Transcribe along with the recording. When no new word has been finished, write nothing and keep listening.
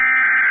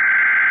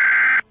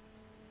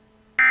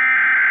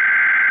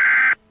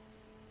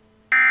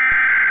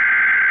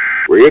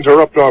We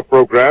interrupt our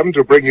program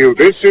to bring you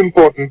this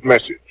important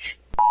message.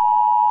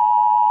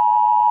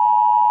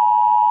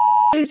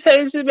 This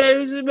Handsome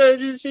Mary's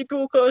emergency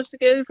broadcast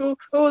again for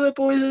all the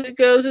boys and the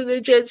girls and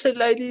the gents and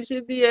ladies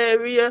in the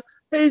area.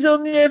 He's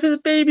on the air for the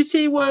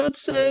BBC World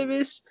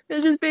Service.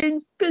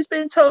 It's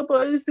been told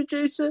by his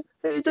producer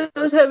that he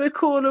does have a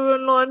caller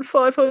on line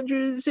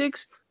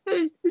 506.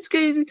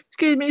 Excuse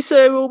me,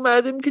 sir or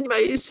madam, can you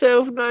make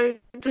yourself known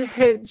to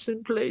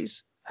Handsome,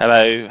 please?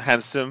 Hello,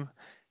 Handsome.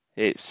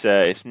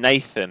 It's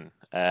Nathan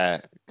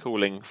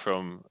calling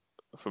from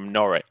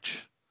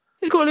Norwich.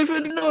 You're calling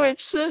from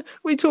Norwich, sir?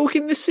 We're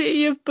talking the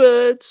city of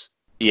birds.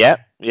 Yeah.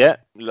 A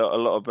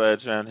lot of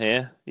birds around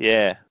here.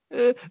 Yeah.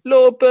 A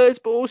lot of birds,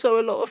 but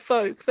also a lot of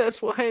folk.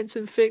 That's what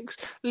Handsome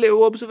thinks.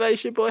 Little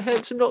observation by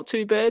Handsome, not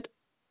too bad.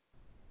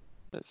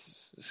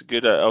 It's a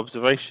good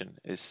observation.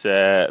 It's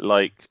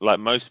like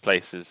most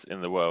places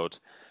in the world,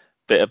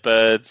 bit of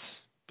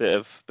birds, bit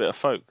of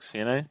folks.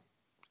 You know,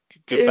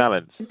 good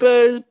balance.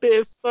 Birds,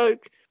 bit of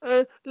folk.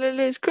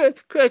 Let's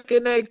crack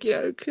an egg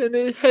yolk and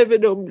then have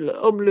an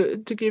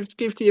omelette to give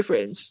to your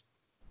friends.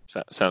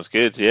 Sounds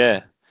good.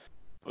 Yeah.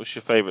 What's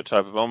your favourite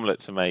type of omelette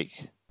to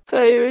make?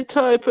 Favourite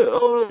type of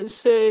omelette,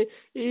 so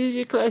use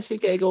your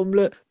classic egg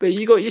omelette, but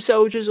you got your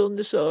soldiers on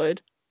the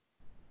side.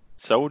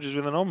 Soldiers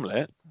with an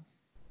omelette?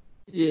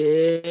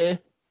 Yeah.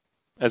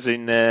 As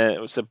in,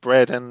 it's a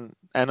bread and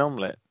an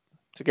omelette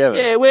together.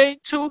 Yeah,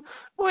 wait,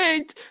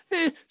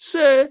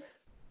 sir.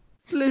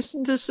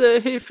 Listen to sir.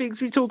 He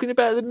thinks we're talking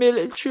about the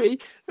military.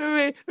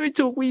 We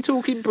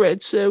talking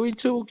bread, sir. We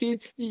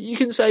talking. You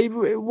can say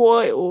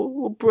white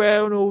or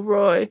brown or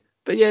rye,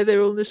 but yeah,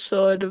 they're on the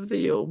side of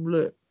the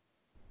omelette.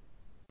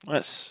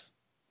 That's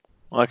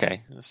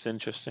okay. That's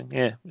interesting.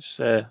 Yeah, it's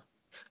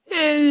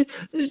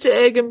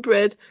egg and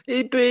bread,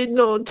 but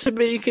not to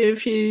be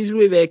confused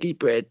with eggy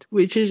bread,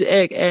 which is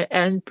egg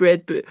and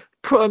bread, but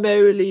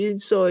primarily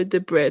inside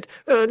the bread.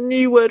 A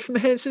new word from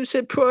Handsome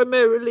said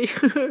primarily.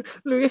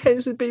 Look at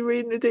Handsome be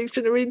reading the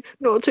dictionary.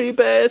 Not too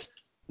bad.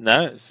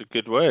 No, it's a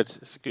good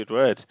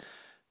word.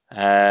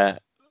 How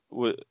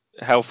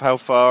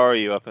far are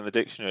you up in the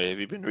dictionary? Have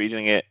you been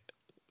reading it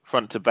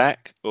front to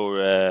back, or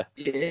are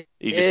you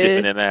just dipping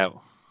in and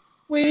out?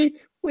 We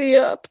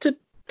up to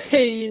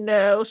P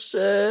now,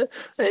 sir.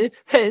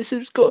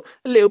 Handsome's got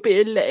a little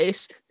bit of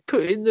lettuce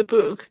put in the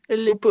book, a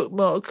little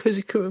bookmark, because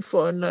he couldn't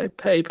find no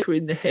paper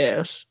in the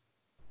house.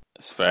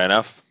 That's fair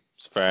enough.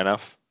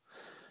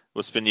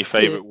 What's been your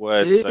favourite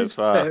word so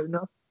far? Fair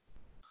enough.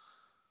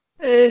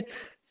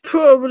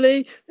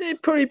 Probably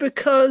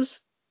because.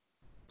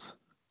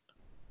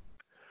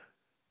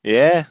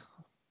 Yeah,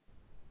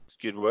 it's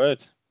a good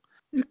word.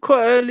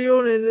 Quite early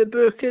on in the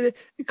book, and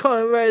it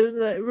kind of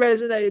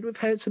resonated with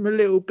Handsome a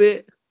little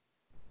bit.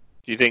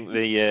 Do you think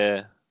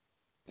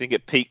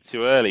it peaked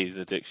too early,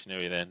 the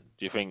dictionary? Then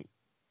do you think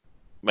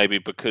maybe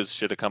because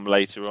should have come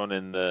later on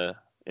in the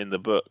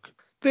book?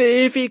 But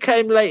if he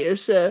came later,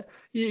 sir,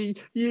 you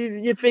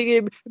think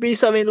it'd be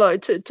something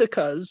like to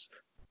cuz,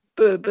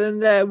 but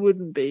there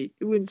wouldn't be.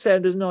 It wouldn't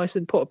sound as nice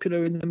and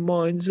popular in the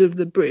minds of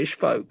the British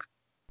folk.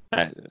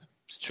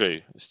 It's true.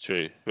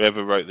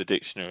 Whoever wrote the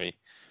dictionary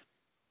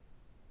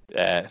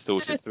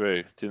thought it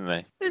through, didn't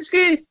they?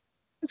 Excuse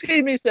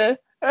me, sir.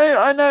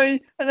 I know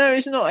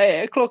it's not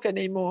 8 o'clock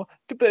anymore,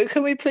 but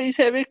can we please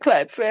have a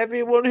clap for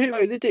everyone who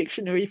wrote the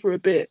dictionary for a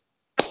bit?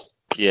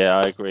 Yeah,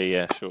 I agree.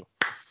 Yeah, sure.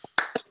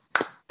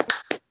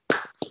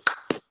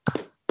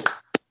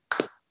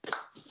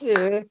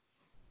 Yeah.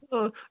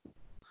 Oh,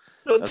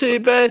 not too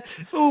bad.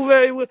 All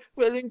very well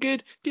and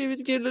good. Give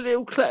a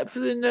little clap for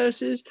the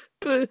nurses.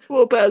 But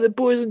what about the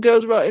boys and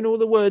girls writing all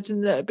the words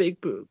in that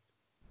big book?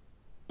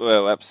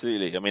 Well,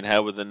 absolutely. I mean,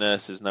 how would the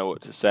nurses know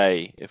what to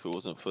say if it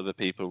wasn't for the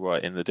people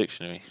writing the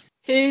dictionary?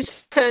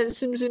 Here's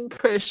Handsome's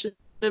impression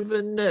of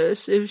a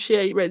nurse if she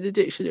ain't read the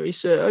dictionary,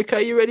 sir.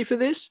 Okay, you ready for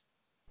this?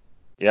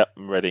 Yep,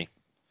 I'm ready.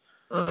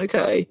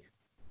 Okay.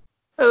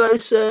 Hello,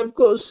 sir. I've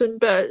got some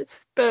bad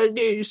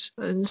news.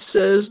 And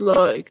sir's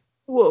like,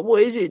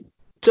 what is it,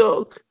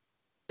 doc?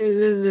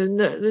 And then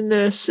the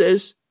nurse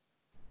says,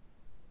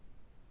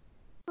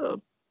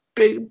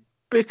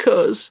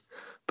 because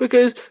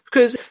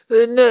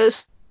the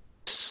nurse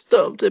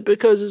stopped it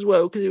because as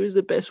well, because it was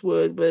the best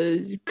word, but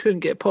you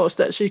couldn't get past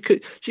that. She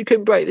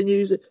couldn't break the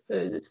news that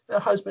the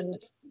husband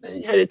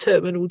had a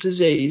terminal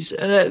disease,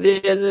 and at the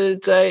end of the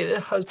day, the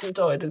husband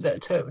died of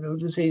that terminal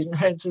disease, and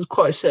Hanson was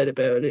quite sad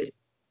about it.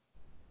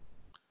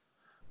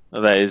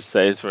 Well, that is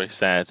very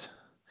sad.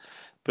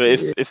 But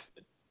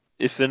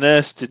if the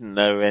nurse didn't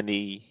know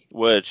any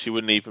words, she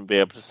wouldn't even be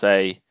able to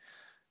say.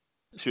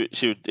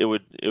 It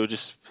would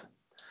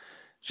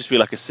just be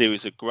like a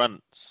series of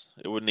grunts.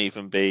 It wouldn't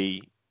even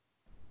be,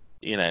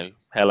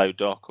 hello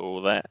doc or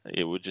all that.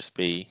 It would just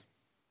be.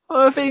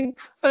 I think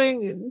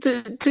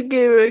to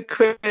give her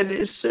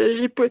credit, so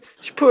she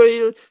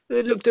probably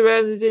looked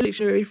around the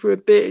dictionary for a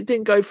bit. It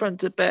didn't go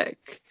front to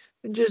back,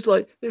 and just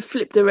it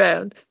flipped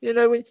around.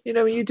 When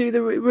you do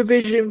the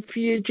revision for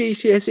your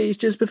GCSEs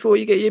just before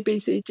you get your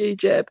BCG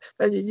jab,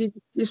 and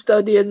you're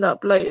studying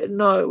up late at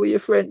night with your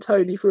friend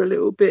Tony for a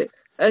little bit,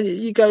 and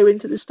you go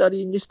into the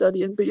study and you're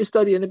studying, but you're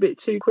studying a bit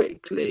too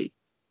quickly.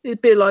 It's a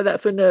bit like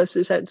that for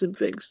nurses, Handsome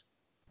thinks.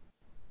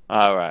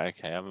 Oh, right,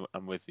 okay,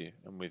 I'm with you.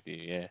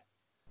 Yeah.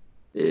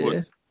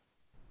 Yeah.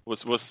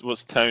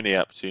 What's Tony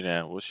up to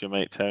now? What's your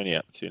mate Tony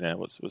up to now?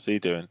 What's he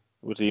doing?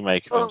 What did he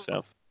make of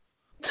himself?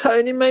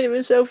 Tony made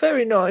himself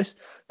very nice.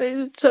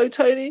 So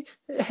Tony,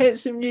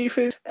 Handsome knew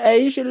from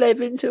age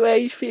 11 to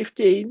age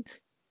 15,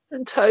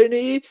 and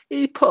Tony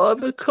is part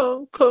of a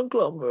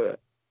conglomerate.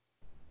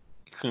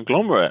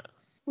 Conglomerate?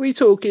 We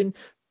talking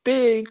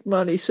big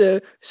money,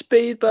 sir.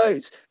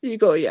 Speedboats. You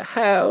got your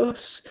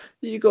house.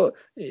 You got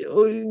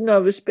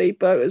another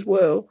speedboat as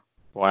well.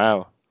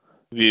 Wow.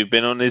 Have you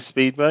been on his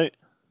speedboat?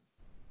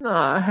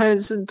 Nah,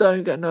 Hanson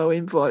don't get no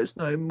invites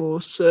no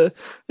more, sir.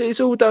 It's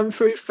all done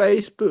through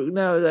Facebook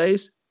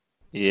nowadays.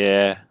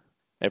 Yeah,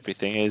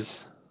 everything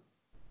is.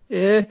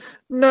 Yeah,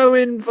 no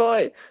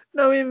invite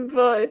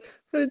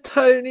for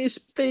Tony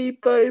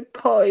Speedboat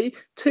Party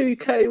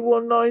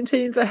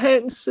 2K119 for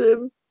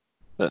Handsome.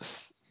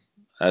 That's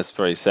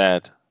very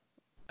sad.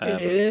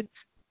 Yeah,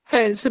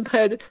 Handsome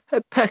had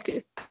a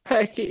packet.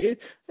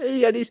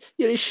 He had his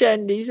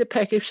shandies, a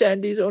pack of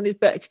shandies on his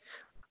back,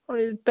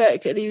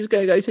 and he was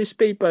going to go to a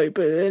speedboat.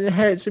 But then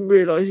Handsome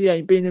realised he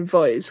ain't been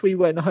invited, so he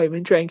went home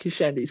and drank his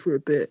shandies for a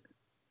bit.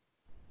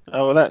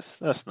 Oh well,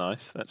 that's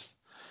nice. That's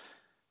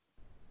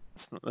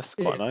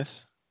quite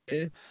nice.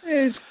 Yeah.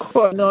 It's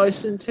quite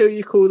nice until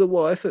you call the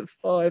wife at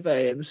 5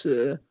 a.m,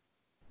 sir.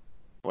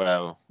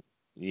 Well,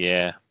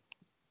 yeah,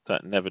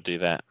 never do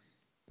that.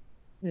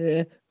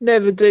 Yeah,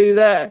 never do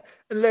that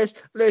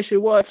unless your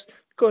wife's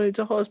gone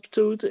into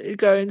hospital to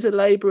go into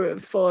labour at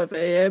 5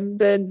 a.m.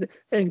 Then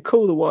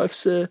call the wife,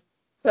 sir.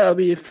 That'll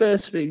be your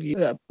first thing at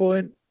that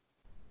point.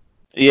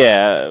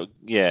 Yeah,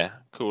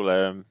 call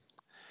her.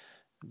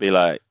 Be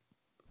like,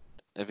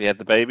 have you had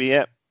the baby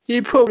yet?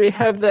 You probably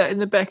have that in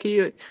the back of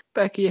your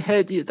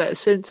head, that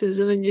sentence,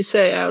 and then you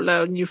say it out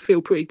loud, and you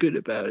feel pretty good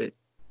about it.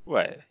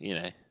 Well,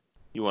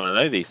 you want to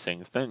know these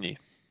things, don't you?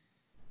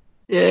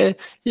 Yeah,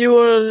 you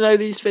want to know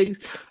these things,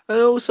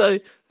 and also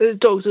the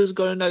doctor's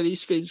got to know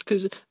these things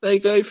because they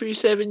go through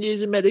 7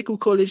 years of medical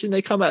college and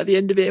they come out at the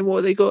end of it, and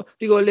what they got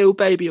a little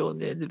baby on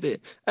the end of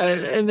it,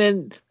 and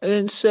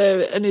then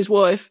Sir and his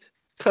wife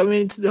come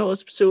into the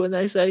hospital and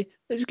they say,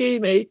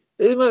 "Excuse me,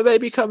 is my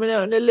baby coming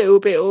out in a little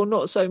bit or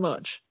not so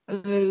much?"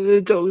 And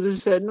the doctor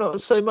said, "Not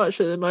so much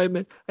at the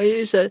moment." And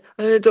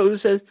the doctor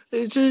says,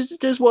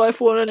 "Does wife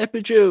want an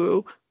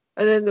epidural?"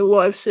 And then the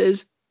wife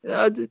says,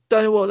 "I don't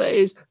know what that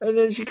is." And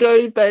then she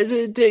goes back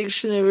to the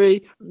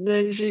dictionary, and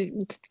then she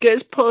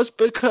gets past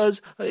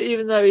because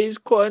even though it's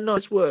quite a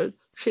nice word,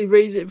 she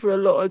reads it for a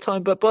lot of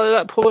time. But by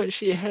that point,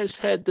 she has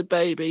had the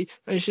baby,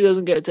 and she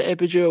doesn't get to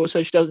epidural,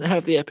 so she doesn't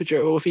have the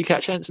epidural. If you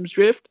catch Handsome's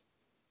drift.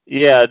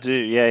 Yeah, I do.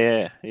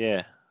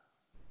 Yeah.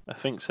 I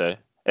think so.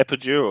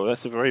 Epidural.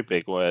 That's a very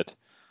big word.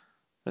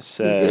 That's.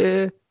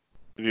 Yeah.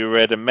 Have you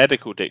read a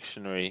medical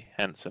dictionary,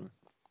 Handsome?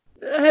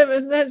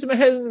 Handsome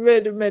hasn't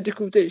read a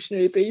medical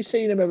dictionary, but he's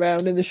seen them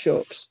around in the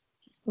shops.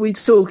 We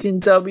talking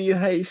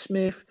W.H.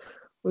 Smith,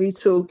 we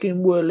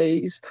talking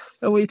Woolies,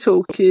 and we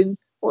talking,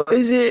 what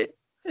is it?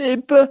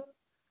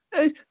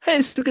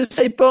 Handsome could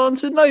say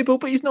Barnes and Noble,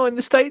 but he's not in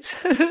the States.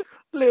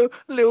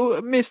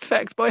 little missed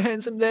fact by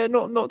Handsome there.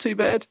 Not too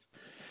bad.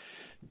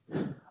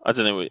 I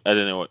don't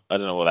know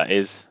what that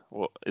is.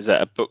 What is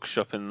that? A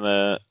bookshop in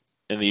the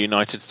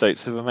United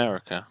States of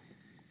America?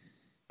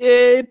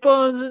 Yeah,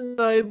 Barnes and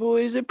Noble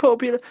is a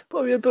popular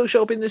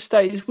bookshop in the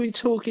States. We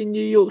talking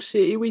New York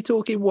City, we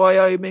talking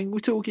Wyoming,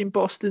 we talking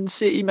Boston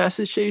City,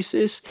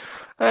 Massachusetts,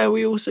 and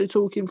we also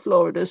talking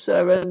Florida,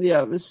 sir, and the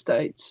other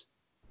states.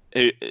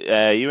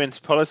 You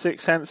into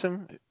politics,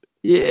 Handsome?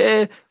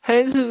 Yeah,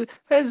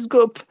 Hanson's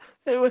got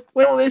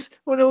when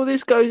all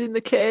this goes in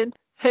the can,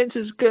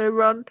 Hanson's gonna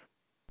run.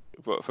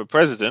 For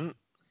president?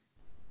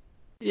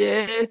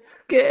 Yeah,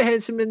 get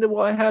Hanson in the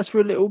White House for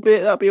a little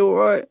bit. That'll be all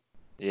right.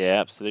 Yeah,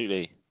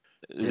 absolutely.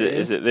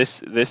 Is it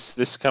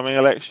this coming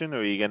election, or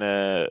are you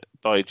gonna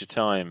bide your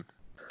time?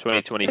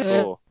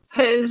 2024.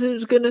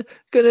 Hanson's gonna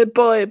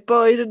buy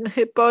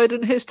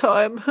Biden his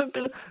time,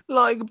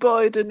 like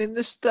Biden in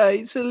the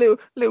States. A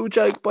little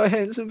joke by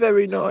Hanson,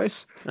 very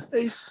nice.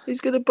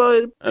 He's gonna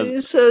buy.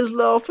 Sir's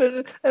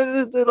laughing,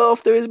 and the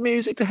laughter is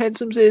music to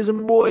Hanson's ears.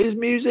 And what is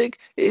music?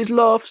 It is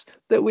laughs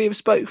that we have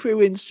spoke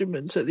through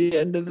instruments at the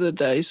end of the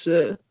day,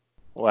 sir.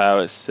 Wow,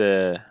 it's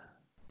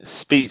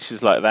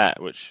speeches like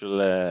that which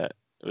will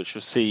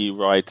see you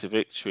ride to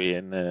victory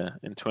in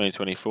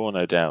 2024,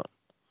 no doubt.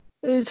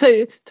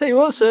 Tell you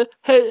what, sir.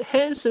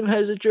 Handsome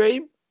has a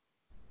dream.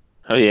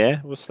 Oh yeah,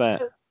 what's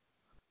that?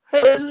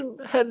 Handsome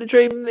had a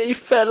dream that he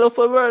fell off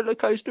a roller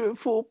coaster at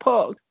Fort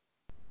Park.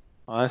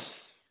 Oh,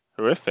 that's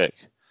horrific.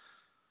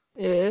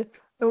 Yeah,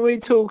 and we're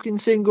talking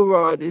single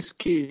riders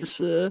queue,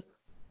 sir.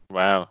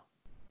 Wow.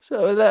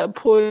 So at that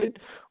point,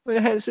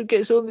 when Handsome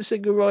gets on the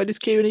single riders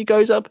queue and he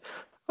goes up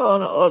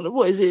on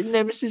what is it,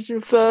 Nemesis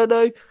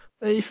Inferno,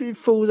 and if he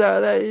falls out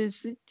of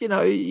that,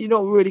 you're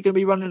not really going to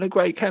be running a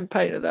great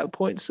campaign at that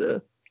point, sir.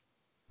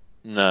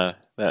 No,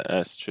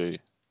 that's true.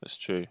 That's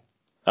true.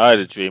 I had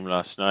a dream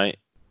last night.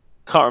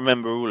 Can't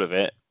remember all of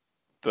it,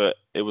 but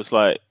it was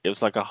like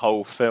a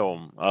whole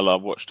film. I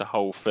watched a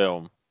whole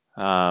film.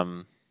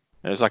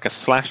 It was like a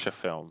slasher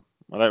film.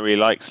 I don't really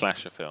like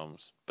slasher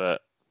films,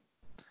 but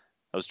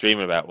I was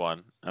dreaming about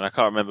one, and I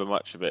can't remember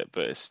much of it.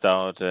 But it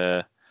starred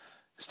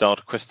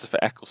Christopher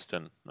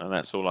Eccleston, and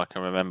that's all I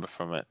can remember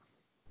from it.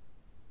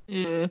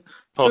 Yeah.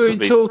 Possibly. Are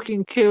we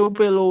talking Kill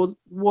Bill or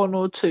 1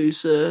 or 2,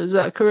 sir? Is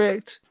that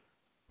correct?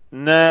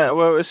 Nah,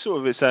 well, it's sort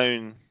of its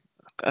own.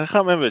 I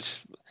can't remember.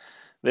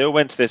 They all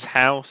went to this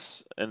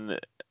house, and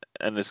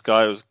this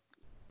guy was.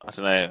 I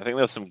don't know. I think there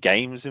was some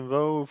games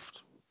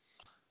involved,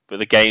 but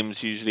the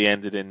games usually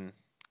ended in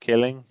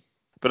killing.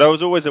 But I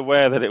was always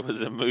aware that it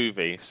was a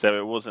movie, so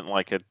it wasn't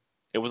like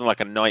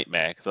a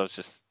nightmare, because I was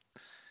just.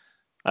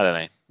 I don't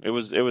know. It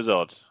was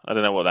odd. I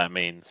don't know what that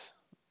means.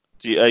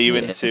 Are you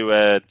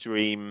into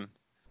dream?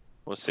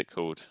 What's it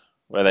called?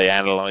 Where they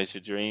analyze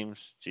your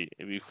dreams?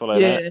 Have you follow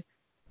that?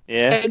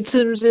 Yeah.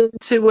 Henson's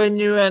into when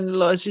you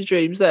analyse your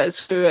dreams.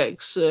 That's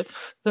correct, sir.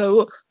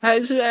 So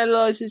Henson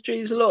analyses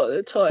dreams a lot of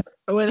the time,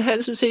 and when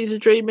Henson sees a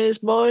dream in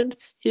his mind,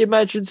 he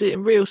imagines it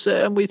in real,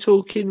 sir, and we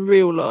talk in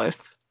real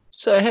life.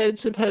 So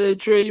Henson had a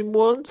dream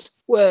once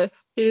where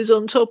he was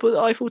on top of the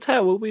Eiffel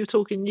Tower. We were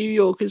talking New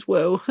York as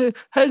well.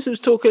 Henson's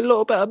talking a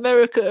lot about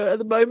America at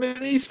the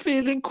moment. He's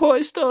feeling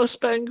quite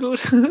star-spangled.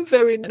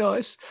 Very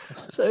nice.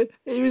 So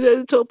he was at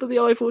the top of the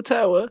Eiffel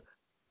Tower,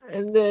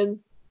 and then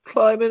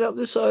climbing up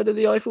the side of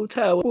the Eiffel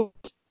Tower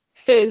was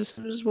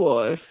Henson's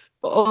wife.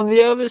 But on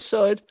the other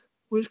side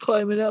was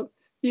climbing up.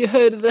 You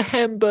heard of the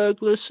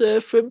Hamburglar,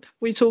 sir?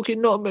 We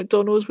talking not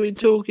McDonald's, we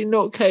talking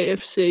not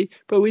KFC,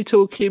 but we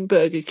talking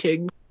Burger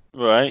King.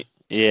 Right,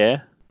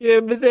 yeah. You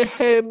remember the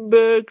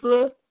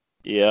Hamburglar?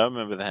 Yeah, I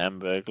remember the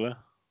Hamburglar.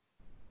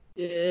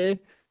 Yeah.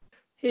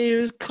 He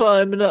was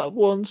climbing up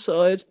one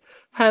side.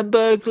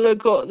 Hamburglar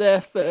got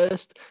there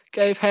first,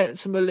 gave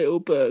Handsome a little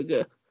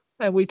burger.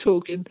 And we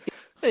talking,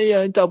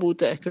 double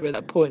decker at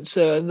that point,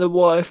 sir. And the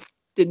wife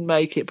didn't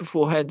make it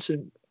before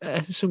Handsome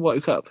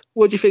woke up.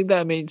 What do you think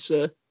that means,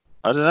 sir?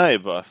 I don't know,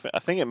 but I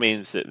think it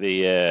means that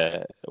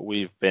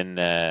we've been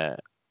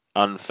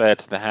unfair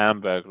to the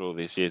Hamburglar all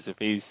these years. If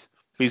he's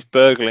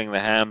burgling the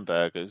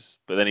hamburgers,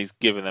 but then he's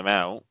giving them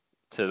out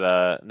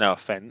to no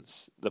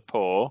offence, the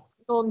poor.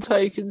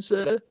 Non-taken,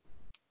 sir.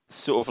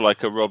 Sort of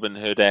like a Robin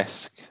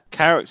Hood-esque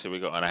character we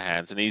got on our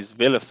hands, and he's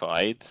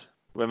vilified,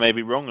 well,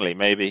 maybe wrongly.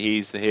 Maybe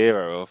he's the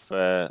hero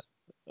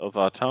of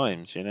our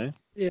times, you know?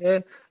 Yeah,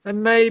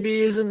 and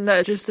maybe isn't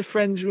that just the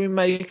friends we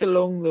make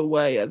along the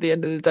way at the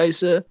end of the day,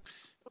 sir?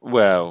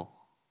 Well,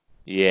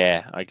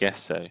 yeah, I guess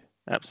so.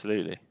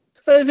 Absolutely.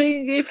 I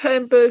think if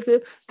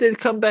Hamburger did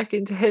come back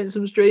into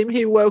Henson's dream,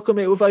 he'd welcome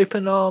it with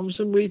open arms,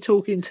 and we're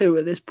talking 2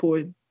 at this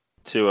point.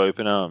 2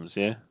 open arms,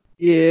 yeah?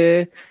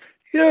 Yeah.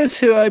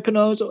 2 open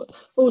arms,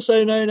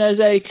 also known as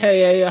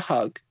AKA a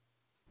hug.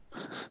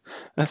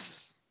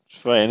 That's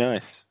very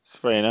nice. It's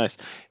very nice.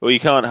 Well,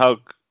 you can't hug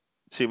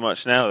too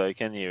much now, though,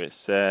 can you?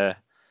 It's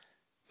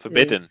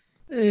forbidden.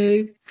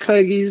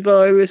 Cleggy's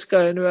virus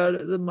going around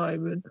at the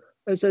moment,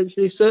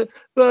 essentially. So,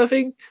 but I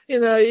think he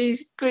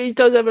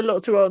does have a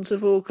lot to answer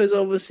for, because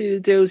obviously the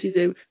deals he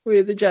did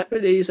with the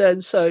Japanese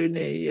and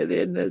Sony at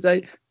the end of the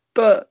day.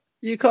 But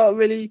you can't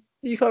really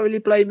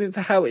blame him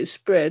for how it's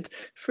spread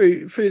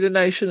through the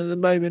nation at the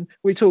moment.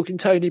 We're talking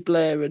Tony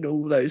Blair and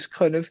all those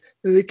kind of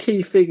the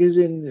key figures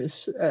in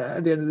this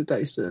at the end of the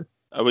day, sir.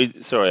 Are we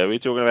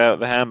talking about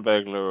the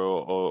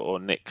Hamburglar or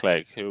Nick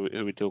Clegg? Who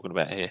are we talking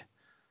about here?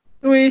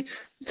 We're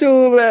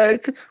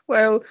talking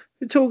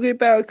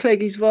about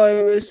Cleggy's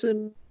virus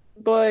and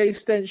by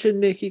extension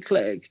Nicky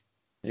Clegg.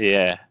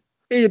 Yeah.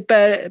 He's a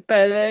bad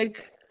egg.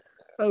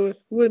 I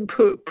wouldn't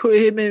put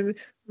him in.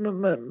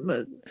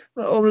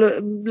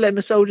 Let my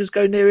soldiers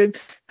go near him,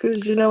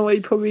 because you know what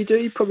he'd probably do?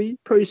 He'd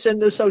probably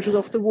send those soldiers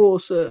off to war,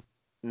 sir.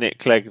 Nick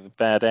Clegg, the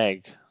bad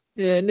egg.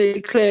 Yeah,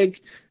 Nick Clegg,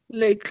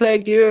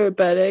 you're a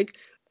bad egg.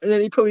 And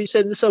then he'd probably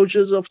send the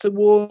soldiers off to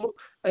war,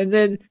 and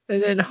then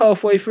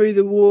halfway through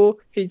the war,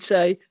 he'd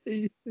say,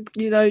 you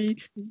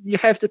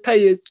have to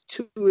pay your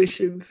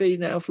tuition fee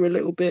now for a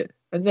little bit,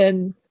 and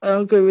then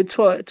I'm going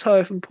to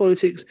retire from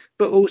politics,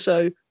 but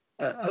also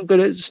I'm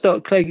going to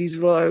start Cleggy's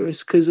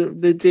virus because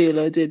of the deal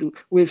I did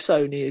with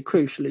Sony,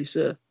 crucially,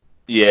 sir.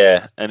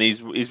 Yeah, and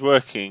he's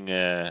working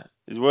for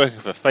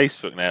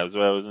Facebook now as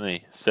well, isn't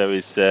he? So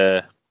he's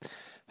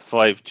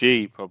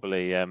 5G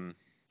probably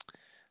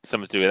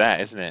something to do with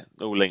that, isn't it?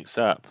 All links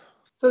up.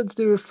 Something to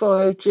do with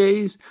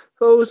 5Gs.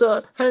 But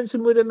also,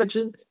 Hanson would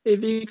imagine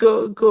if he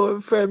got a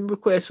friend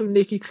request from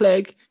Nicky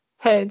Clegg,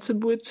 Hanson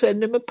would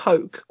send him a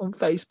poke on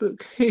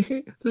Facebook.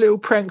 Little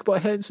prank by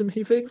Hanson,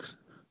 he thinks.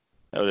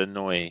 That would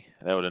annoy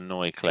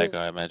Clegg,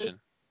 I imagine.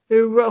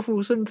 He'll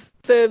ruffle some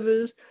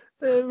feathers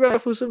in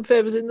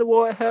the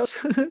White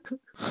House.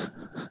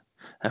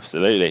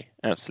 Absolutely.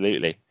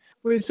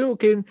 We're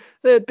talking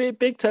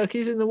big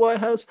turkeys in the White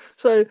House.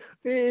 So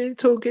we're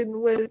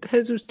talking when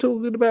Hanson was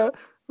talking about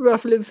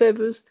ruffling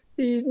feathers.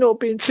 He's not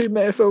being too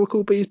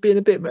metaphorical, but he's being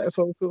a bit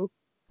metaphorical.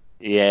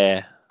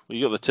 Yeah. Well,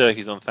 you got the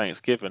turkeys on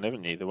Thanksgiving,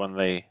 haven't you? The one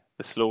they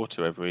the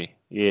slaughter every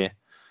year.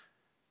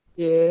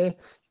 Yeah,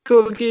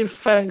 got to give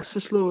thanks for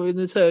slaughtering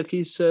the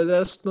turkeys, so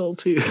that's not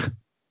too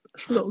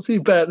that's not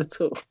too bad at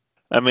all.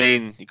 I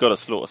mean, you got to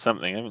slaughter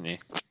something, haven't you?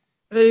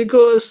 And you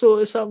got to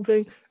slaughter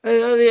something, and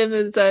at the end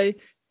of the day,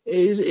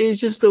 is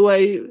just the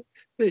way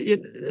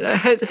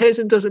that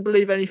Heston doesn't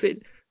believe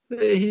anything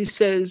that he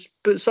says,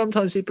 but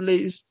sometimes he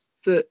believes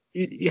that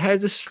you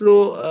have to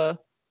slaughter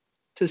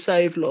to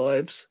save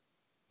lives.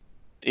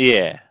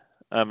 Yeah,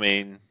 I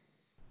mean,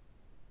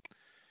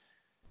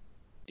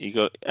 you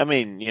got. I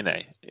mean,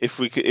 if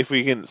we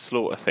couldn't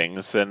slaughter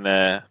things, then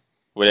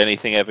would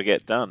anything ever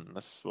get done?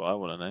 That's what I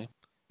want to know.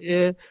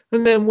 Yeah,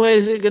 and then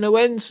where's it going to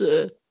end,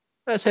 sir?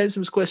 That's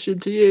Henson's question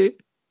to you.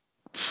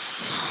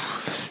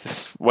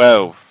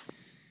 Well,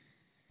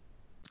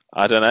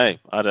 I don't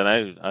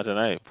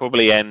know.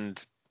 Probably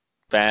end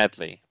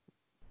badly,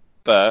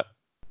 but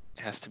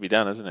it has to be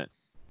done, hasn't it?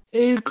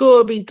 It's got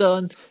to be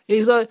done.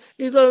 It's like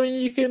when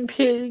you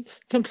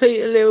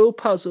complete a little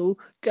puzzle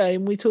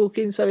game. We're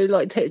talking something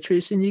like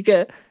Tetris, and you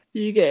get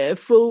a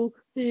full.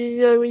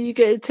 When you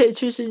get a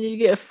Tetris and you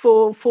get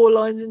four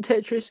lines in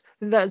Tetris,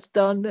 and that's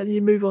done, and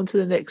you move on to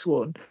the next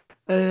one.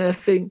 And I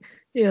think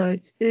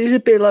it's a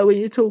bit like when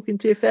you're talking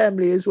to your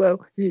family as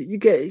well. You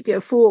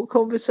get 4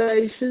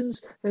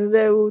 conversations, and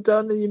they're all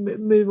done, and you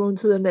move on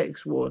to the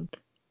next one.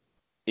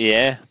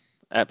 Yeah,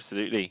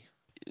 absolutely.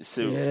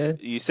 So Yeah.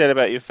 you said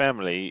about your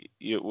family,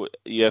 you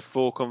have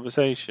 4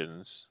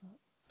 conversations,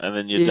 and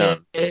then you're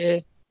done.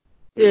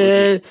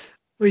 Yeah.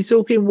 We're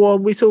talking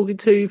 1, we're talking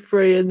 2,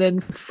 3, and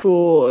then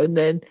 4, and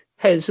then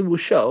Henson will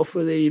shut off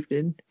for the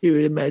evening. You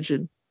would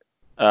imagine.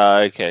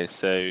 Okay.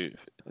 So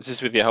is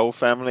this with your whole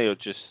family or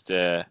just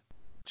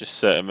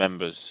certain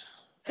members?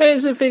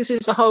 Henson thinks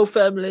it's the whole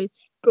family,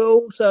 but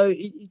also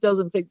he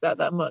doesn't think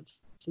that much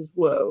as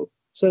well.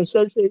 So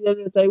essentially, at the end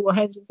of the day, what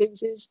Henson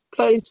thinks is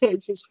play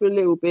Tetris for a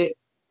little bit,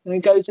 and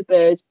then go to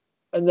bed,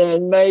 and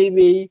then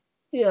maybe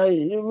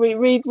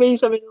read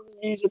something on the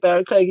news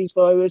about Craigies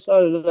virus. I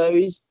don't know.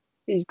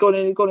 He's gone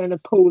in a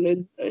pool,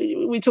 and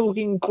we're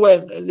talking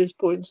Gwent at this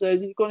point. So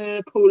he's gone in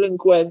a pool in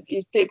Gwent.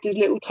 He's dipped his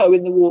little toe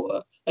in the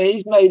water, and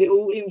he's made it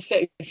all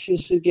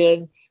infectious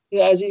again,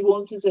 as he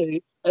wants to do.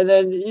 And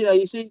then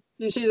you see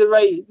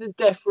the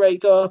death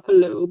rate go up a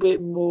little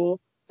bit more.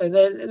 And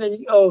then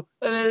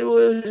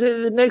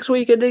the next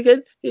weekend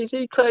again, you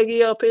see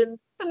Craigie up in.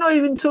 I'm not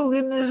even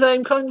talking the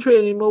same country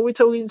anymore. We're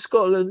talking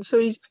Scotland. So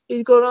he's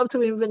gone up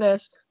to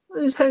Inverness.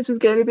 His head's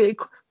getting a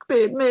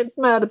bit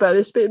mad about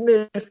this, a bit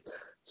miffed.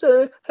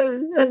 So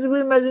as we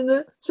imagine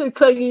that, so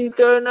Craigie's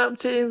going up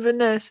to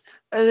Inverness,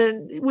 and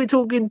then we're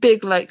talking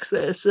big lakes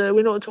there. So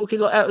we're not talking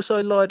like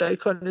outside Lido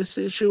kind of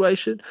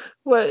situation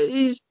where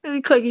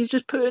Craigie's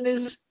just putting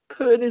his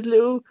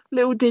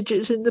little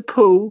digits in the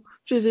pool,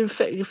 just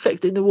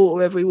infecting the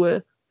water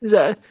everywhere. Is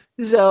that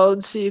how I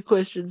answer your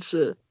question,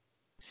 sir?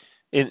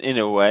 In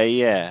a way,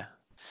 yeah.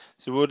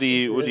 So what do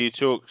you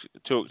talk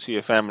to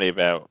your family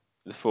about?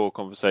 The 4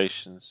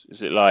 conversations.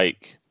 Is it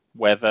like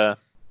weather?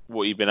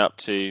 What you've been up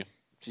to?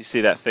 Do you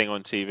see that thing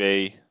on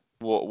TV?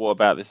 What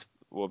about this?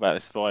 What about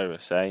this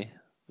virus?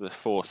 The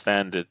 4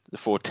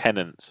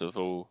 tenets of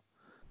all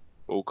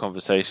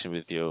conversation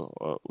with your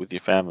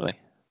family.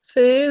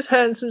 So here's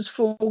Hanson's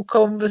 4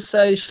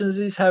 conversations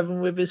he's having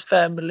with his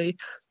family.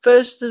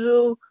 First of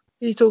all,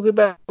 he's talking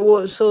about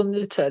what's on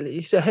the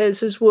telly. So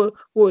Hanson's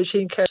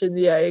watching Catching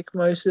the Egg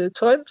most of the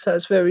time, so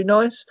that's very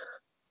nice.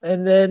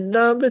 And then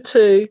number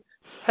 2,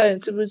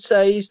 Hanson would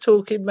say he's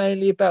talking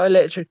mainly about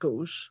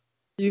electricals.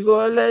 You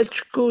got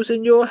electricals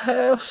in your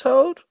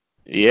household?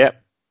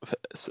 Yep,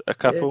 a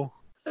couple.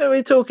 Yeah. And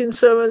we're talking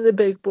some of the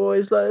big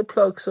boys like the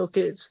plug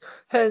sockets.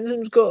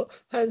 Hanson's got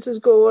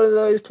one of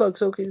those plug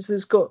sockets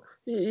that's got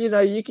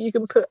you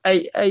can put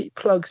eight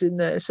plugs in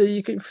there, so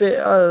you can fit.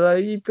 I don't know.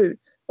 You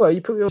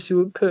obviously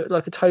would put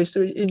like a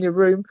toaster in your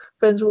room.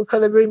 Depends what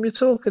kind of room you're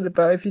talking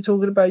about. If you're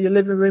talking about your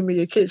living room or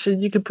your kitchen,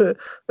 you could put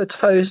a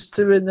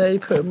toaster in there. You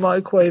put a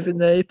microwave in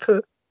there. You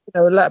put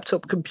a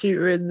laptop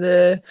computer in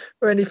there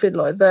or anything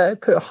like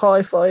that. Put a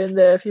hi-fi in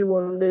there if you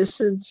want to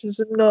listen to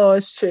some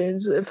nice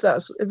tunes. If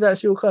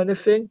that's your kind of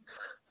thing.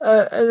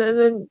 And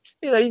then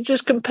you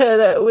just compare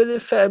that with the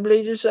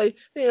family. Just say,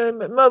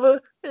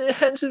 mother,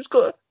 Hanson's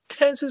got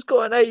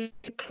an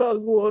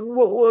 8-plug one.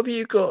 What have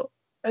you got?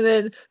 And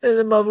then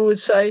the mother would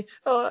say,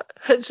 "Oh,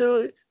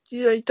 Hanson,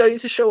 you don't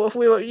need to show off.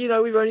 We've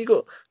only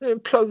got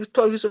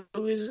plugs.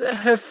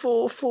 Have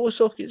four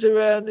sockets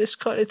around this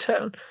kind of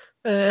town."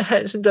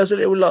 Hanson does a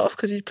little laugh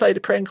because he's played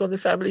a prank on the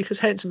family because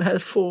Hanson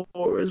has 4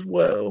 as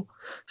well.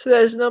 So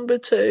there's number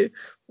 2.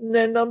 And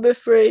then number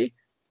 3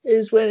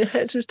 is when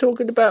Hanson's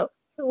talking about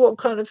what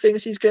kind of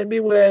things he's going to be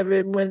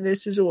wearing when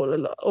this is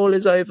all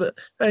is over.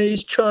 And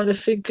he's trying to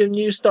think of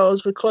new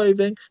styles for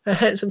clothing. And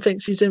Hanson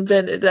thinks he's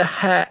invented a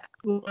hat.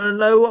 Want to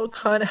know what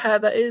kind of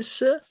hat that is,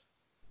 sir?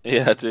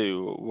 Yeah, I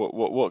do.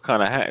 What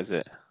kind of hat is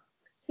it?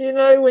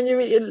 When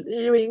you're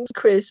eating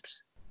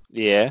crisps.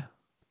 Yeah.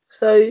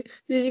 So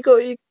you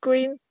got your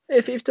green.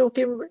 If you're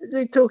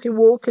talking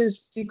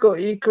Walkers, you got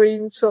your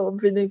green salt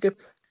and vinegar.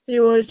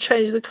 You want to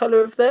change the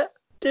colour of that?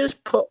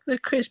 just pop the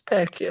crisp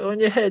packet on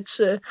your head,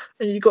 sir,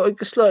 and you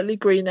got a slightly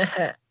greener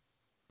hat.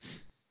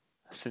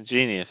 That's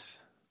ingenious.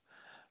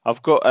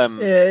 I've got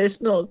Yeah,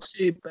 it's not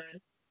too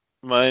bad.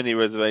 my only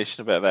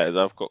reservation about that is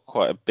I've got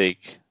quite a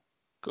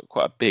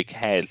big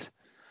head,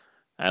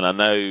 and I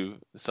know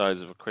the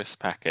size of a crisp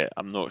packet.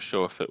 I'm not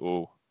sure if it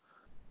will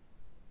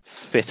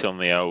fit on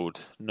the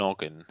old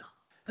noggin.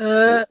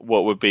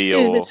 What would be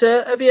Excuse your? me,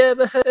 sir. Have you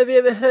ever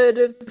heard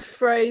of the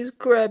phrase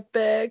 "grab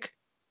bag"?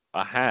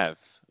 I have,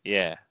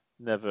 yeah.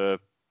 Never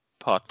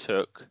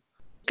partook.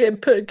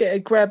 Get a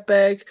grab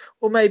bag,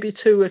 or maybe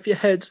two if your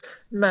head's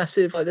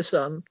massive like the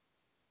sun.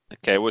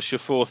 Okay, what's your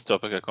fourth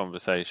topic of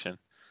conversation?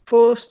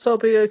 Fourth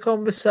topic of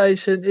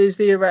conversation is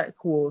the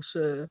Iraq War,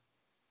 sir.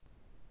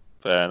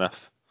 Fair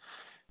enough.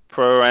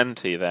 Pro or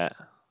anti that?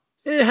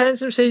 Yeah,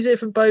 Handsome sees it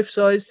from both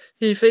sides.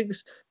 He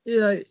thinks, he'd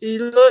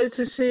like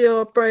to see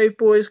our brave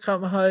boys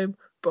come home,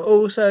 but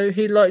also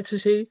he'd like to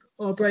see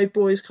our brave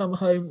boys come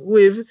home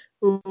with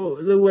all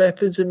the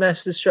weapons of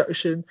mass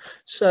destruction.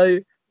 So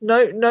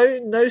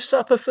no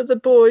supper for the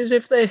boys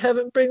if they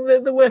haven't bring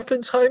the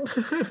weapons home.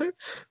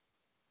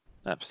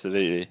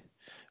 Absolutely.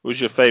 What was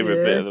your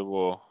favourite bit Yeah. of the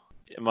war?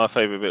 My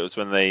favourite bit was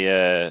when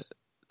they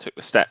took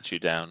the statue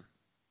down.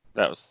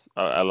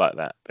 I like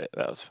that bit.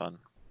 That was fun.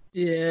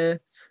 Yeah,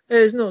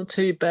 it's not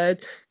too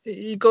bad.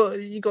 You got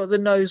the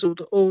nose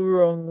all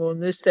wrong on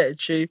the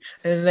statue,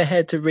 and they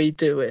had to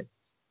redo it.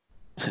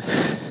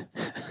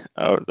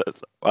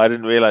 I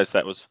didn't realise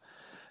that was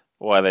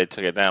why they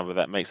took it down, but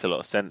that makes a lot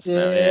of sense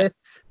now. Yeah.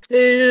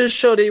 It was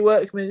shoddy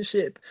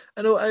workmanship,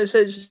 and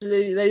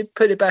essentially they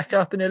put it back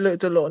up, and it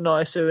looked a lot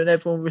nicer, and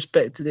everyone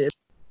respected it.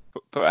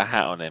 Put a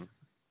hat on him.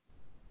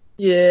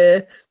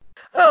 Yeah.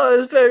 Oh,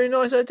 that's a very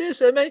nice idea.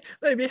 So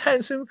maybe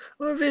Handsome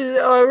will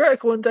visit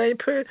Iraq one day and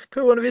put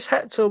one of his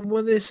hats on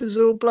when this is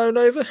all blown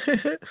over.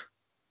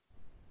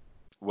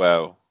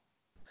 Well,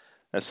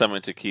 that's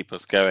something to keep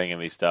us going in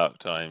these dark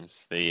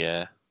times.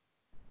 The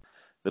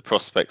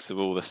prospects of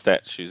all the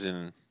statues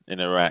in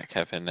Iraq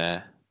having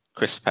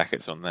crisp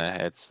packets on their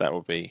heads, that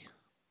will be...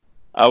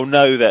 I'll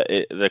know that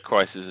the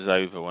crisis is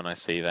over when I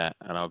see that,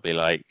 and I'll be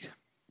like,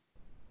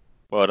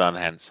 well done,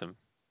 Handsome.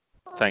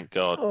 Thank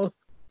God. Oh.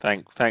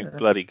 Thank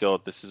bloody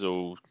God this is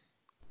all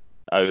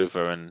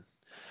over and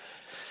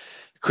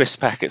crisp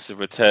packets have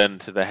returned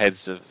to the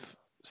heads of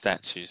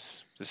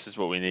statues. This is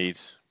what we need.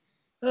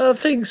 I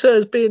think so,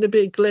 as being a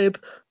bit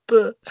glib,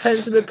 but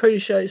Handsome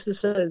appreciates the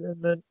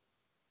sentiment.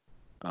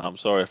 I'm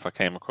sorry if I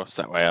came across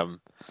that way.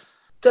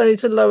 Don't need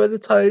to lower the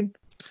tone.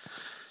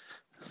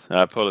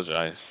 I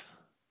apologise.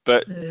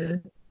 But,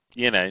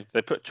 Yeah.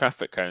 they put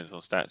traffic cones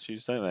on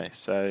statues, don't they?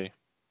 So...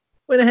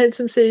 When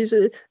Handsome sees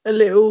a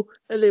little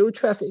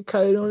traffic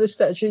cone on a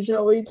statue, do you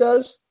know what he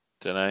does?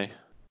 Don't know.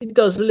 He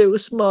does a little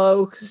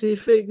smile because he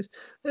thinks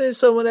there's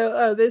someone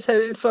out there's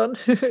having fun.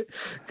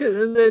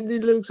 And then he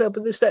looks up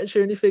at the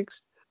statue and he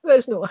thinks,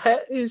 that's not a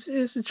hat,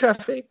 it's a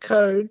traffic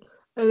cone.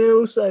 And it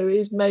also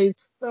is made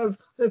of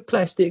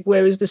plastic,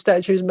 whereas the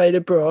statue is made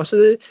of brass.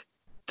 So it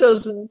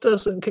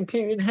doesn't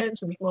compute in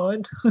Handsome's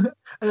mind.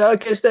 And I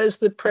guess that's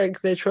the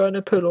prank they're trying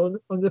to pull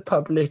on the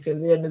public at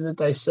the end of the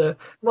day, sir.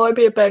 Might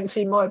be a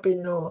Banksy, might be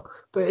not.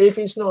 But if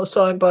it's not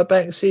signed by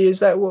Banksy, is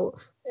that what,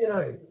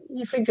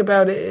 you think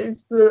about it,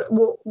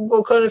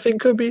 what kind of thing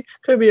could be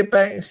a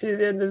Banksy at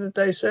the end of the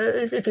day, sir?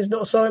 If it's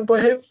not signed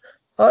by him,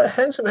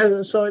 Handsome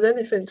hasn't signed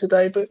anything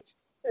today, but,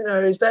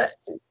 is that...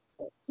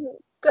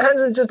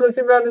 Handsome just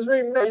looking around his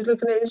room now, he's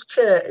looking at his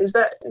chair. Is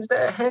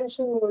that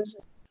Handsome or is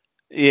it...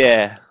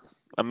 Yeah.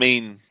 I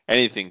mean,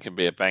 anything can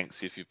be a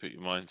Banksy if you put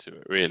your mind to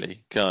it,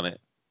 really, can't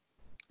it?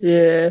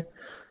 Yeah.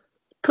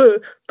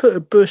 Put a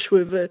bush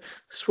with a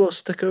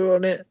swastika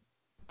on it.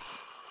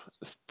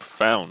 It's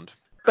profound.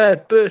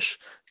 Bad bush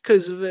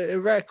because of the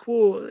Iraq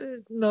War.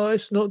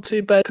 Nice, not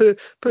too bad. Put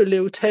a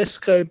little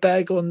Tesco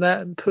bag on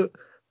that and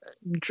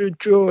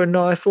draw a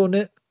knife on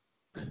it.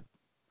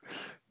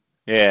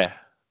 Yeah.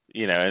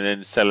 And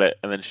then sell it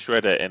and then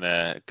shred it in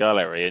a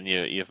gallery and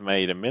you've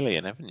made $1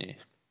 million, haven't you?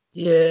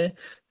 Yeah,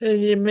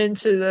 and you're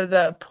mental at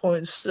that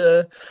point,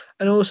 sir.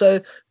 And also,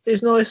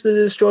 it's nice to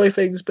destroy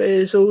things, but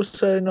it's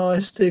also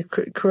nice to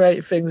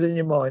create things in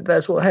your mind.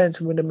 That's what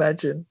Handsome would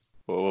imagine.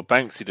 Well,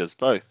 Banksy does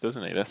both,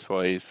 doesn't he? That's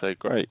why he's so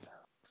great.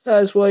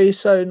 That's why he's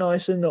so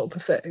nice and not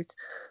pathetic.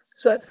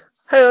 So,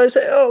 hey, I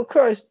say, oh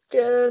Christ,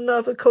 getting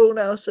another call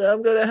now, sir.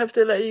 I'm gonna have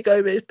to let you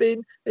go, but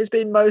it's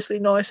been mostly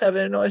nice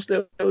having a nice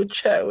little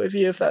chat with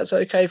you, if that's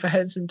okay for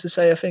Handsome to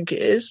say. I think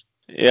it is.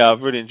 Yeah,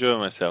 I've really enjoyed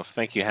myself.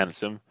 Thank you,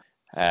 Handsome.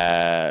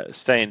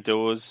 Stay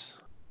indoors,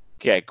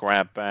 get a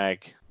grab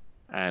bag,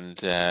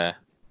 and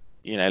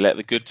let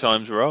the good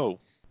times roll.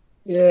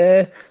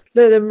 Yeah,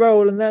 let them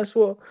roll, and that's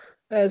what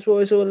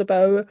it's all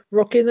about,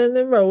 rocking and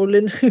then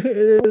rolling.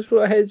 That's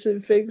what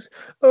Handsome thinks.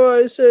 All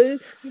right, so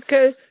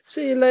okay,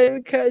 see you later.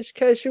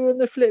 Catch you on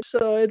the flip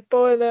side.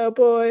 Bye now,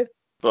 bye.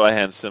 Bye,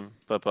 Handsome.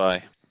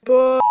 Bye.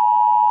 Bye.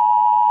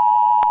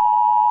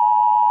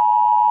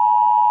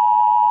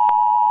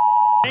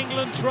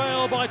 England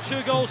trail by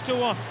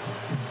 2-1.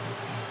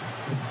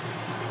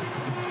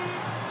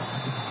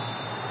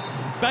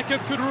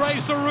 Beckham could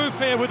raise the roof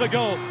here with a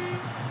goal.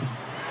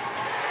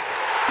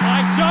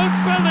 I don't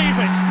believe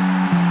it.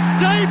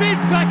 David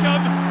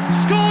Beckham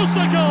scores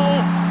the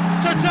goal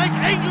to take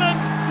England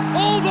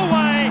all the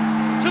way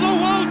to the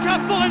World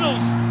Cup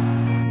finals.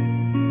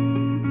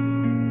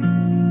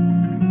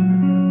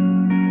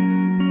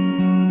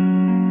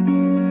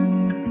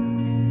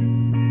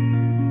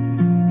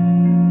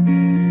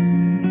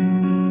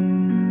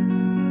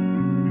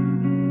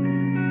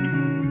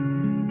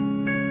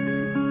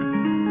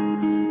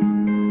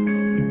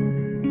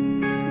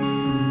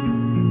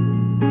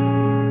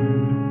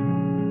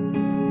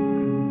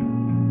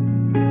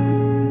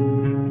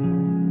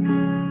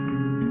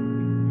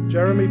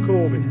 Jeremy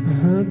Corbyn,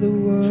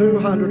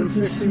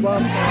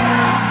 251.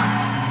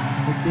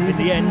 In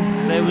the end,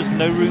 there was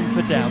no room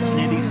for doubt.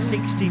 Nearly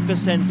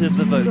 60% of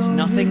the vote,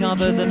 nothing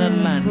other than a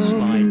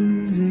landslide.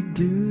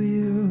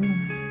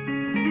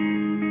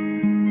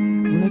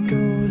 Well, it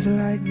goes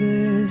like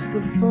this: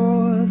 the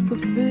fourth, the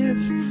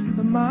fifth,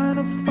 the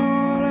minor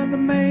fall and the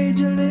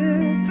major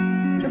lift.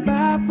 The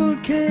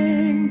baffled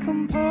king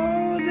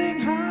composing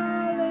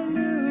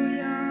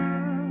hallelujah.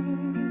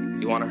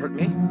 You want to hurt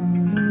me?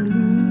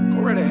 Go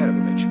right ahead if it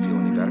makes you feel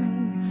any better.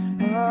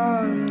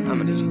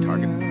 I'm an easy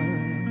target.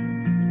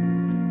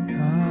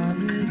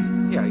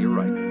 Yeah, you're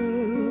right.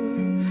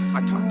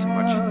 I talk too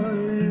much.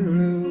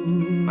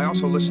 I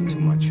also listen too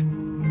much.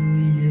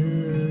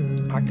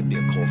 I could be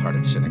a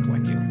cold-hearted cynic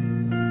like you.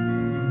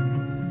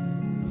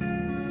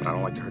 But I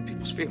don't like to hurt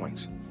people's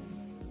feelings.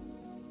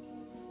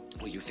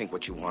 Well, you think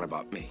what you want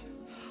about me.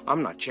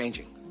 I'm not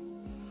changing.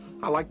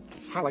 I like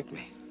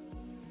me.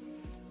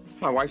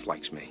 My wife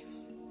likes me.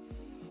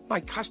 My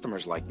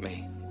customers like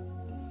me.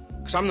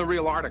 Because I'm the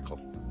real article.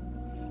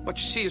 What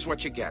you see is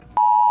what you get.